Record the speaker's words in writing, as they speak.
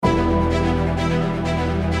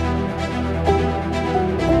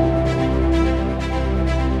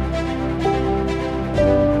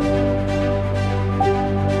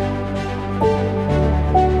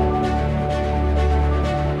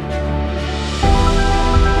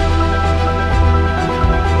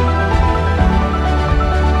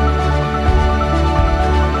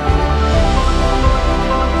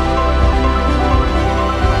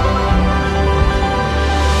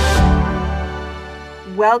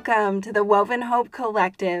Welcome to the Woven Hope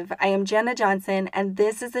Collective. I am Jenna Johnson, and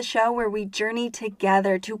this is a show where we journey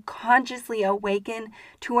together to consciously awaken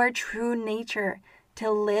to our true nature, to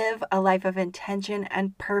live a life of intention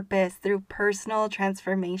and purpose through personal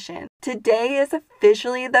transformation. Today is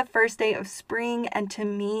officially the first day of spring, and to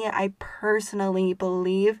me, I personally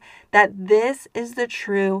believe that this is the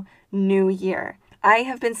true new year. I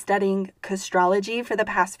have been studying castrology for the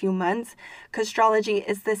past few months. Castrology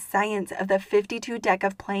is the science of the 52 deck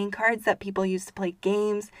of playing cards that people used to play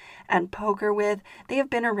games and poker with. They have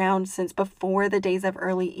been around since before the days of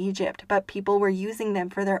early Egypt, but people were using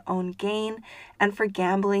them for their own gain and for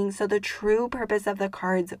gambling, so the true purpose of the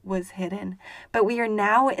cards was hidden. But we are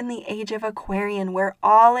now in the age of Aquarian, where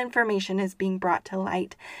all information is being brought to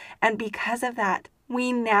light, and because of that,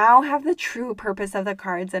 we now have the true purpose of the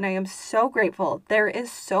cards, and I am so grateful. There is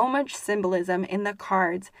so much symbolism in the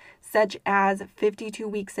cards, such as 52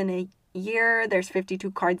 weeks in a year, there's 52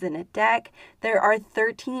 cards in a deck, there are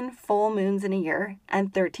 13 full moons in a year,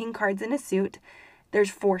 and 13 cards in a suit. There's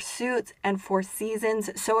 4 suits and 4 seasons.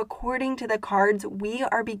 So according to the cards, we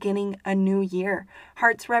are beginning a new year.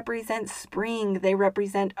 Hearts represent spring. They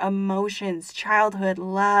represent emotions, childhood,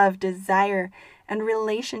 love, desire, and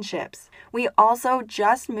relationships. We also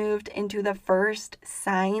just moved into the first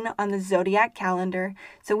sign on the zodiac calendar.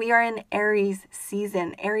 So we are in Aries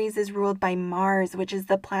season. Aries is ruled by Mars, which is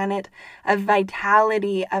the planet of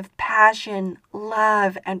vitality, of passion,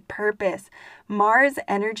 love, and purpose. Mars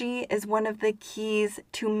energy is one of the keys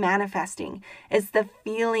to manifesting. It's the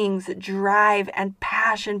feelings, drive, and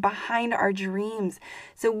passion behind our dreams.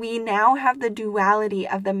 So we now have the duality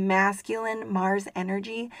of the masculine Mars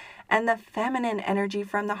energy and the feminine energy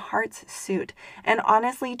from the Heart's suit. And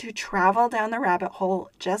honestly, to travel down the rabbit hole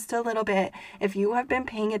just a little bit, if you have been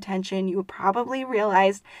paying attention, you probably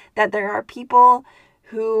realized that there are people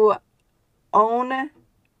who own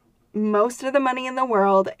most of the money in the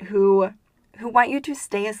world who want you to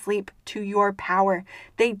stay asleep to your power.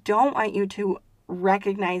 They don't want you to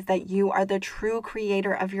recognize that you are the true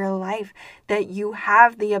creator of your life, that you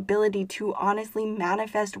have the ability to honestly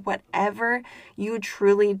manifest whatever you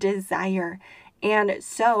truly desire. And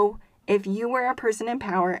so, if you were a person in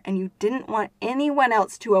power and you didn't want anyone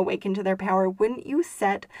else to awaken to their power, wouldn't you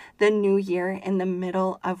set the new year in the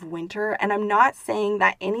middle of winter? And I'm not saying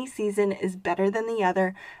that any season is better than the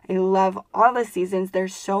other. I love all the seasons.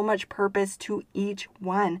 There's so much purpose to each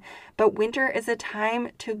one. But winter is a time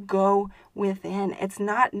to go within. It's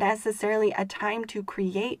not necessarily a time to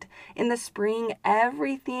create. In the spring,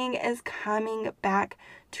 everything is coming back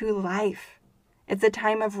to life. It's a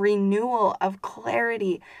time of renewal, of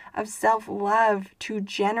clarity, of self-love, to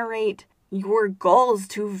generate your goals,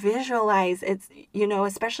 to visualize. It's,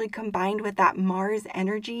 especially combined with that Mars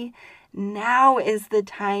energy, now is the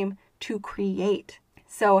time to create.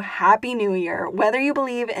 So happy New Year. Whether you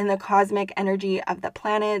believe in the cosmic energy of the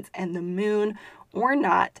planets and the moon or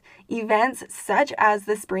not, events such as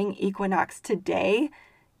the spring equinox today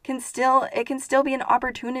can still be an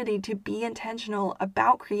opportunity to be intentional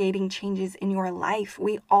about creating changes in your life.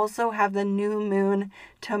 We also have the new moon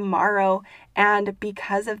tomorrow, and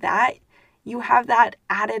because of that, you have that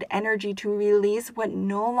added energy to release what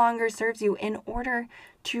no longer serves you in order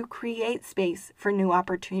to create space for new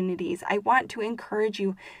opportunities. I want to encourage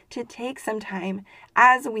you to take some time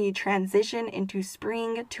as we transition into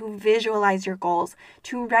spring to visualize your goals,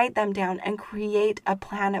 to write them down, and create a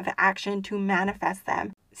plan of action to manifest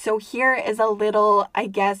them. So here is a little, I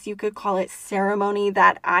guess you could call it, ceremony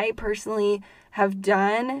that I personally have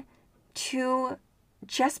done to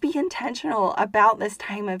just be intentional about this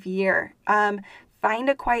time of year. Find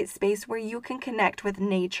a quiet space where you can connect with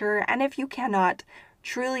nature, and if you cannot,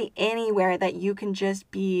 truly anywhere that you can just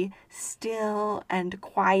be still and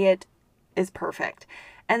quiet is perfect.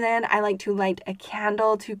 And then I like to light a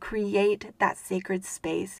candle to create that sacred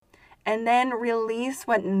space. And then release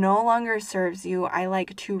what no longer serves you. I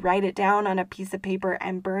like to write it down on a piece of paper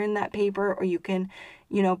and burn that paper, or you can,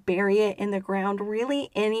 bury it in the ground. Really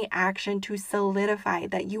any action to solidify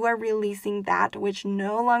that you are releasing that which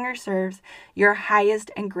no longer serves your highest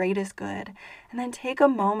and greatest good. And then take a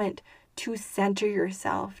moment to center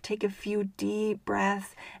yourself. Take a few deep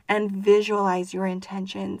breaths and visualize your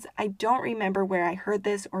intentions. I don't remember where I heard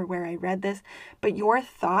this or where I read this, but your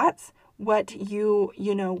thoughts, what you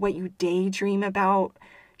daydream about,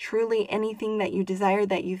 truly anything that you desire,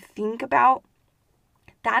 that you think about,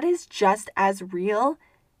 that is just as real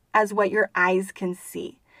as what your eyes can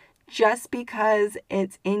see. Just because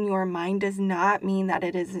it's in your mind does not mean that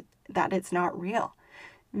it's not real.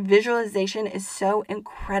 Visualization is so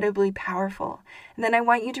incredibly powerful. And then I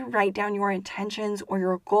want you to write down your intentions or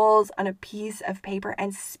your goals on a piece of paper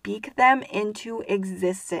and speak them into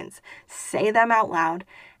existence. Say them out loud,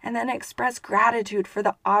 and then express gratitude for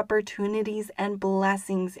the opportunities and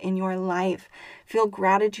blessings in your life. Feel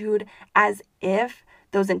gratitude as if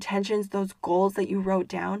those intentions, those goals that you wrote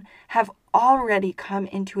down have already come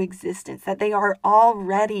into existence, that they are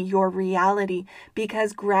already your reality,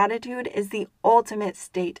 because gratitude is the ultimate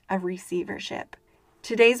state of receivership.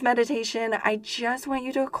 Today's meditation, I just want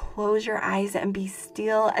you to close your eyes and be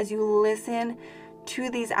still as you listen to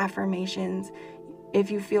these affirmations.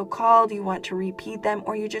 If you feel called, you want to repeat them,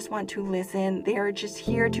 or you just want to listen, they are just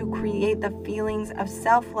here to create the feelings of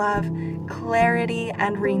self-love, clarity,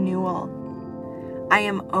 and renewal. I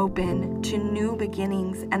am open to new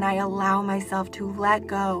beginnings, and I allow myself to let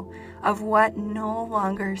go of what no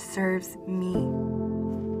longer serves me.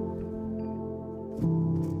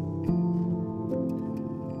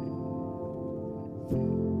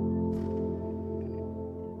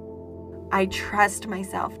 I trust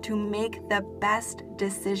myself to make the best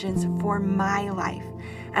decisions for my life,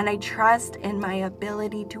 and I trust in my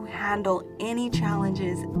ability to handle any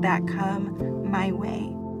challenges that come my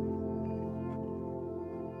way.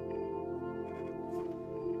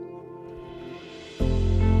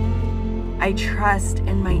 I trust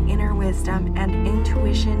in my inner wisdom and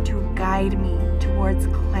intuition to guide me towards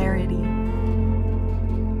clarity.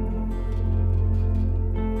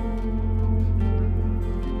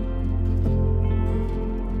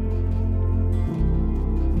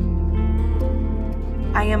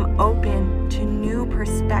 I am open to new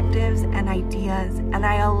perspectives and ideas, and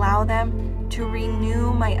I allow them to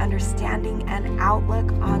renew my understanding and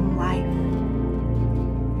outlook on life.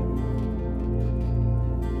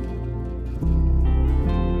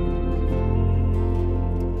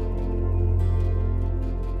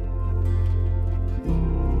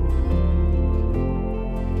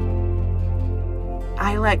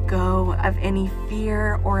 I let go of any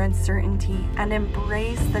fear or uncertainty and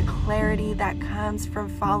embrace the clarity that comes from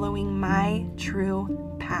following my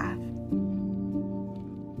true path.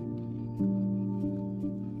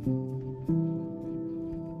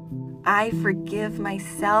 I forgive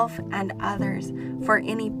myself and others for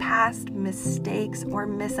any past mistakes or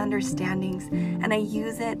misunderstandings, and I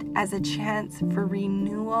use it as a chance for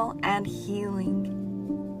renewal and healing.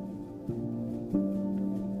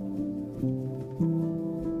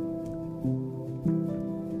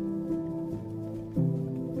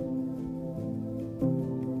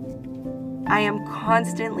 I am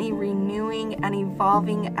constantly renewing and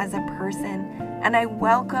evolving as a person, and I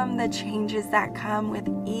welcome the changes that come with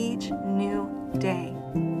each new day.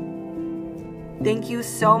 Thank you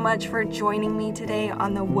so much for joining me today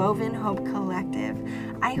on the Woven Hope Collective.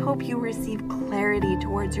 I hope you receive clarity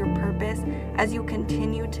towards your purpose as you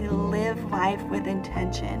continue to live life with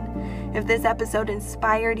intention. If this episode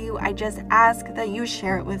inspired you, I just ask that you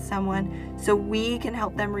share it with someone so we can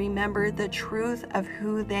help them remember the truth of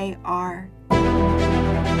who they are.